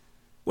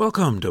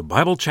Welcome to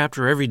Bible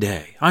Chapter Every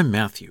Day. I'm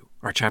Matthew.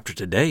 Our chapter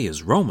today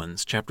is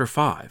Romans chapter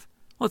 5.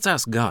 Let's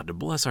ask God to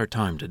bless our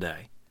time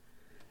today.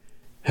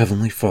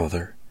 Heavenly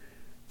Father,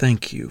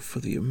 thank you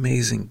for the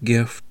amazing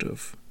gift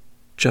of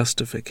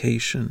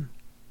justification,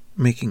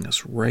 making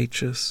us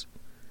righteous,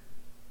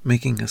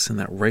 making us in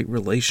that right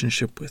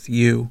relationship with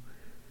you,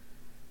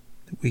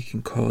 that we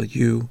can call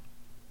you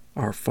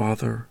our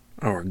Father,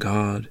 our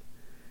God,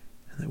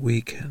 and that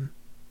we can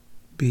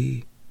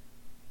be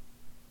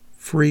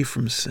free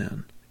from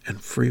sin and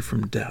free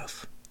from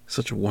death.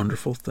 Such a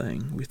wonderful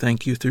thing. We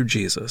thank you through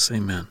Jesus.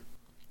 Amen.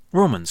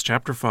 Romans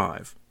chapter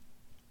 5.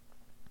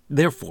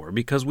 Therefore,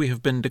 because we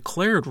have been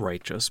declared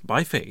righteous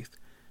by faith,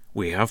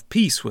 we have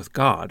peace with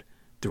God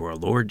through our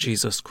Lord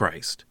Jesus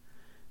Christ,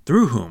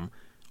 through whom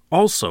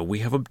also we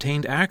have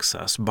obtained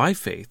access by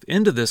faith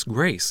into this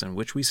grace in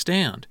which we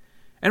stand,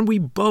 and we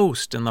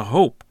boast in the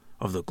hope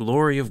of the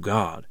glory of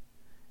God.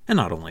 And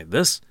not only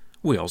this,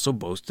 we also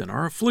boast in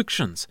our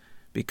afflictions,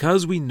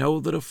 because we know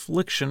that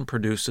affliction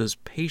produces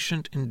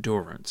patient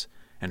endurance,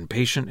 and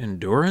patient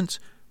endurance,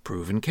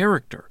 proven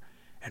character,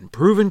 and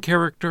proven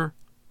character,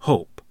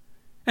 hope.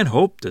 And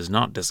hope does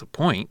not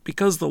disappoint,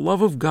 because the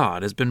love of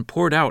God has been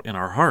poured out in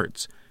our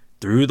hearts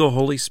through the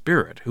Holy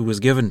Spirit who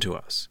was given to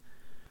us.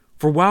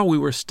 For while we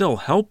were still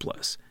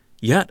helpless,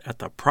 yet at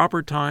the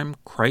proper time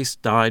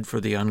Christ died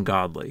for the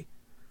ungodly.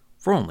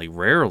 For only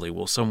rarely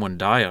will someone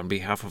die on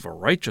behalf of a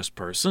righteous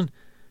person.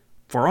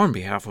 For on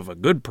behalf of a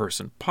good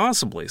person,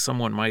 possibly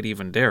someone might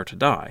even dare to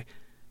die.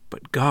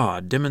 But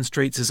God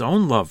demonstrates His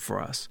own love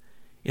for us,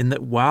 in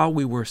that while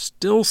we were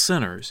still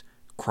sinners,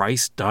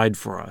 Christ died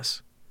for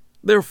us.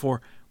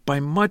 Therefore, by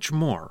much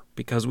more,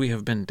 because we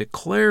have been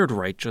declared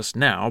righteous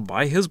now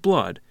by His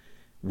blood,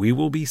 we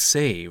will be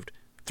saved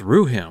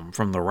through Him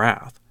from the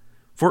wrath.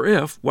 For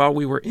if, while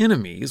we were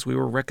enemies, we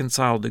were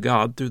reconciled to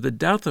God through the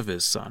death of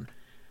His Son,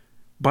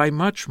 by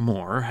much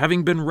more,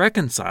 having been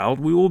reconciled,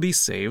 we will be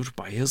saved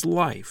by His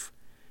life.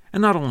 And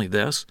not only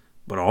this,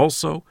 but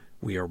also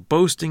we are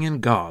boasting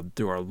in God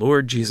through our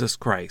Lord Jesus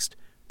Christ,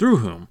 through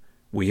whom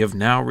we have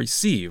now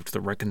received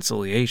the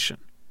reconciliation.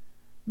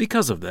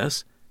 Because of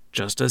this,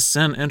 just as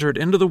sin entered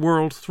into the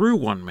world through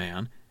one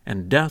man,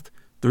 and death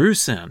through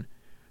sin,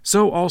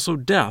 so also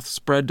death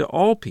spread to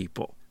all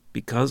people,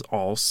 because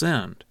all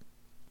sinned.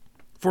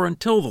 For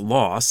until the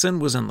law, sin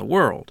was in the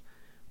world,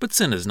 but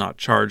sin is not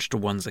charged to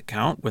one's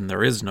account when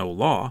there is no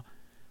law.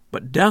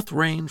 But death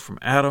reigned from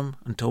Adam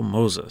until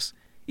Moses,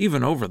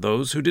 even over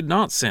those who did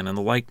not sin in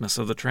the likeness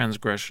of the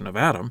transgression of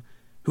Adam,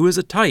 who is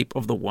a type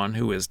of the one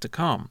who is to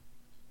come.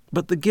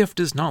 But the gift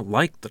is not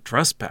like the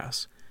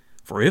trespass.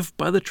 For if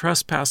by the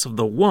trespass of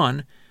the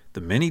one the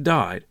many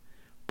died,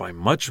 by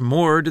much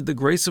more did the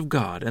grace of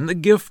God and the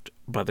gift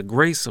by the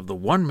grace of the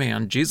one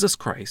man, Jesus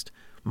Christ,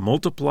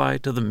 multiply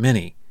to the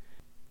many.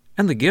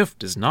 And the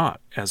gift is not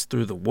as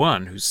through the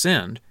one who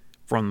sinned,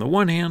 for on the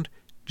one hand,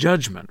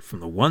 judgment from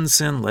the one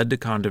sin led to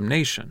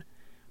condemnation,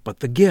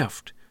 but the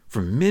gift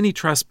from many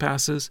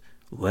trespasses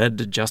led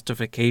to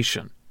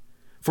justification.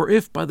 For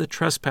if by the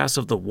trespass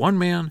of the one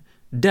man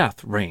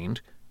death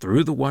reigned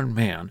through the one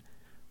man,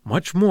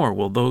 much more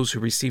will those who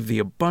receive the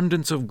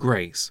abundance of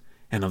grace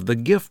and of the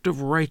gift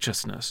of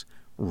righteousness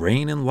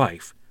reign in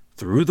life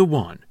through the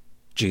one,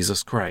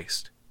 Jesus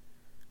Christ.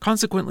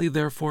 Consequently,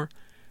 therefore,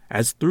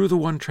 as through the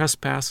one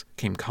trespass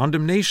came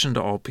condemnation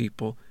to all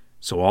people,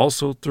 so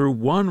also through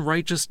one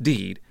righteous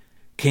deed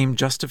came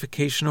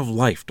justification of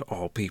life to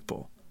all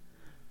people.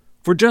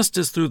 For just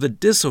as through the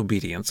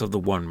disobedience of the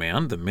one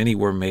man the many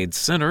were made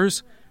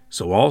sinners,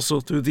 so also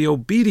through the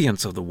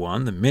obedience of the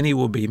one the many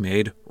will be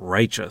made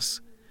righteous.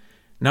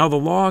 Now the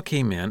law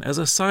came in as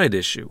a side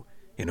issue,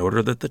 in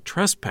order that the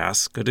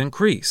trespass could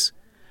increase.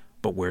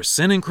 But where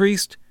sin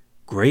increased,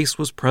 grace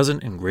was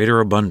present in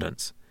greater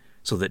abundance,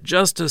 so that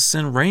just as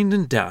sin reigned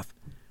in death,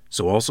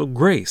 so also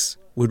grace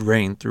would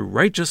reign through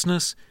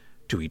righteousness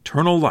to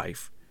eternal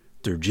life,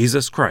 through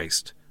Jesus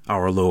Christ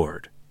our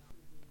Lord.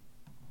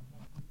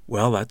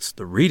 Well, that's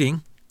the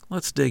reading.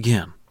 Let's dig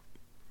in.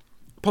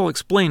 Paul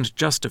explained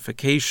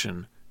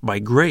justification by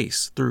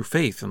grace through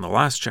faith in the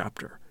last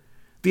chapter.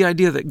 The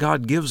idea that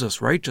God gives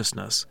us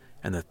righteousness,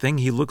 and the thing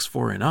He looks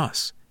for in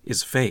us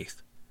is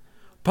faith.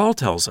 Paul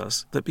tells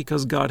us that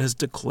because God has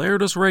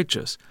declared us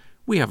righteous,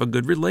 we have a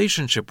good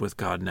relationship with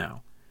God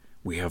now.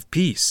 We have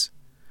peace.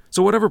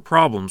 So whatever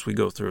problems we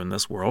go through in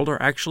this world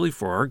are actually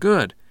for our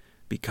good,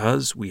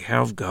 because we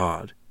have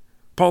God.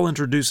 Paul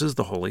introduces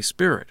the Holy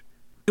Spirit.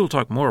 He'll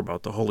talk more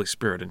about the Holy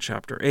Spirit in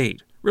chapter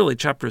 8. Really,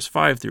 chapters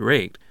 5 through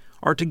 8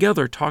 are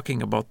together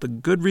talking about the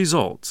good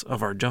results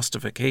of our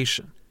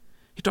justification.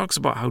 He talks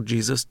about how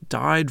Jesus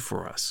died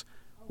for us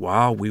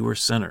while we were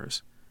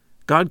sinners.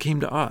 God came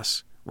to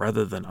us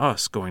rather than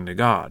us going to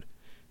God,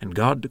 and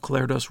God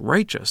declared us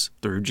righteous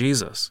through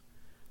Jesus.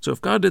 So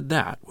if God did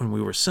that when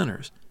we were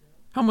sinners,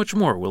 how much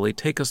more will He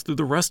take us through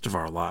the rest of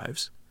our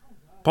lives?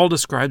 Paul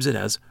describes it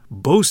as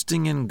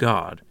boasting in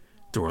God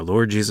through our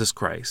Lord Jesus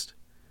Christ.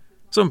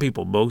 Some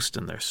people boast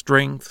in their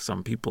strength,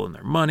 some people in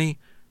their money,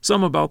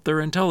 some about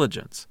their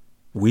intelligence.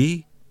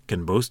 We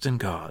can boast in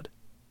God.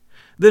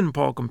 Then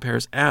Paul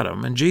compares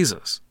Adam and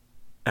Jesus.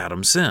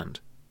 Adam sinned.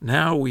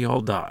 Now we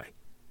all die.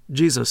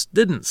 Jesus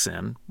didn't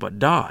sin, but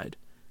died.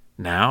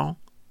 Now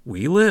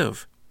we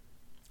live.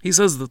 He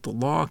says that the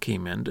law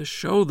came in to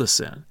show the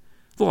sin.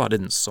 The law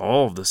didn't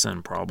solve the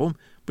sin problem,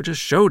 but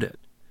just showed it.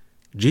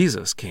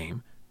 Jesus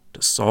came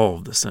to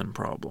solve the sin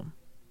problem.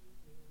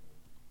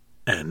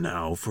 And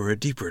now for a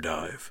deeper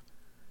dive.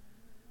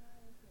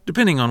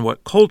 Depending on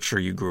what culture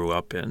you grew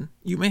up in,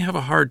 you may have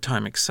a hard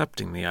time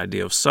accepting the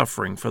idea of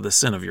suffering for the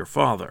sin of your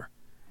father.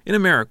 In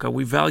America,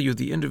 we value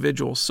the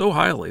individual so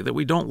highly that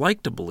we don't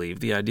like to believe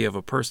the idea of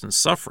a person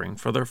suffering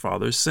for their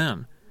father's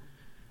sin.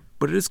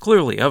 But it is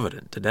clearly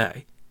evident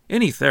today.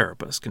 Any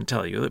therapist can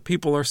tell you that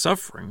people are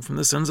suffering from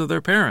the sins of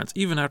their parents,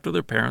 even after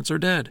their parents are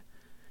dead.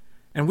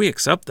 And we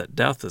accept that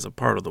death is a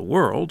part of the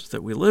world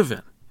that we live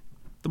in.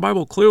 The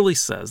Bible clearly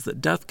says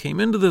that death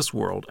came into this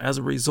world as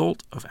a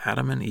result of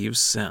Adam and Eve's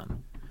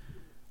sin.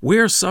 We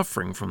are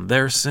suffering from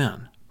their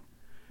sin.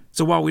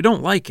 So while we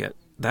don't like it,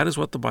 that is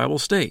what the Bible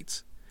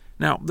states.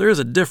 Now, there is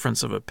a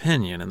difference of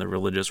opinion in the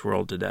religious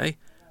world today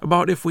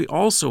about if we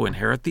also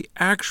inherit the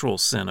actual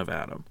sin of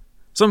Adam.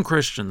 Some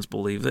Christians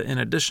believe that in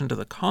addition to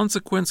the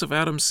consequence of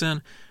Adam's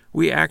sin,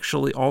 we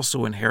actually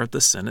also inherit the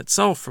sin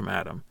itself from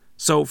Adam.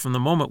 So from the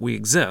moment we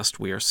exist,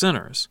 we are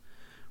sinners.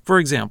 For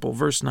example,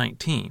 verse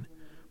 19,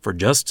 "For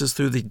just as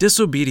through the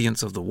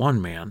disobedience of the one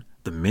man,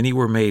 the many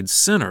were made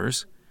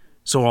sinners,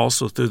 so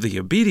also through the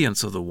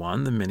obedience of the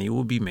one, the many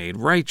will be made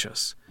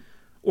righteous."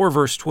 Or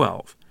verse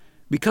 12,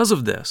 "Because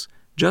of this,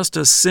 just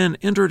as sin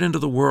entered into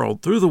the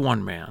world through the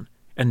one man,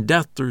 and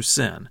death through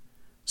sin,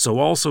 so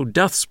also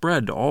death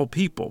spread to all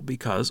people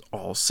because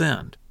all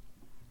sinned."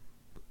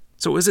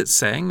 So is it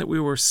saying that we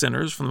were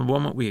sinners from the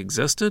moment we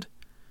existed?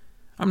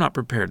 I'm not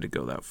prepared to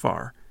go that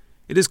far.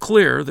 It is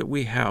clear that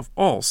we have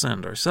all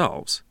sinned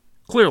ourselves.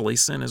 Clearly,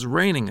 sin is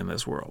reigning in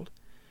this world.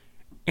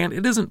 And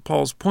it isn't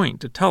Paul's point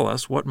to tell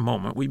us what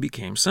moment we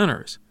became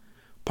sinners.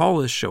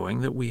 Paul is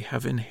showing that we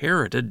have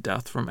inherited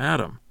death from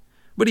Adam.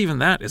 But even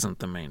that isn't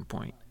the main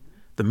point.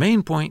 The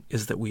main point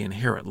is that we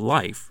inherit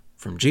life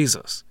from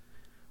Jesus.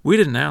 We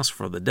didn't ask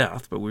for the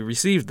death, but we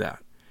received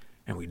that.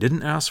 And we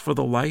didn't ask for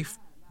the life,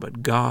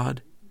 but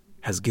God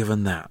has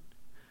given that.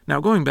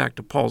 Now, going back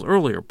to Paul's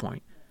earlier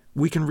point,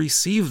 we can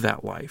receive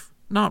that life,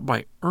 not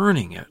by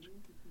earning it,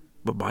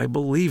 but by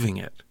believing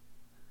it.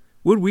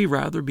 Would we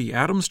rather be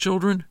Adam's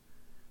children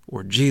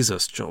or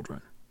Jesus'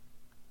 children?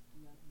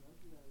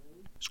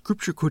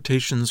 Scripture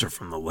quotations are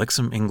from the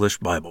Lexham English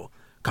Bible,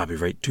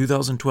 copyright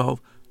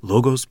 2012,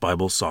 Logos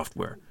Bible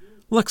Software.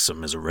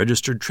 Lexham is a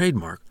registered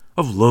trademark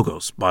of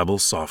Logos Bible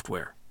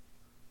Software.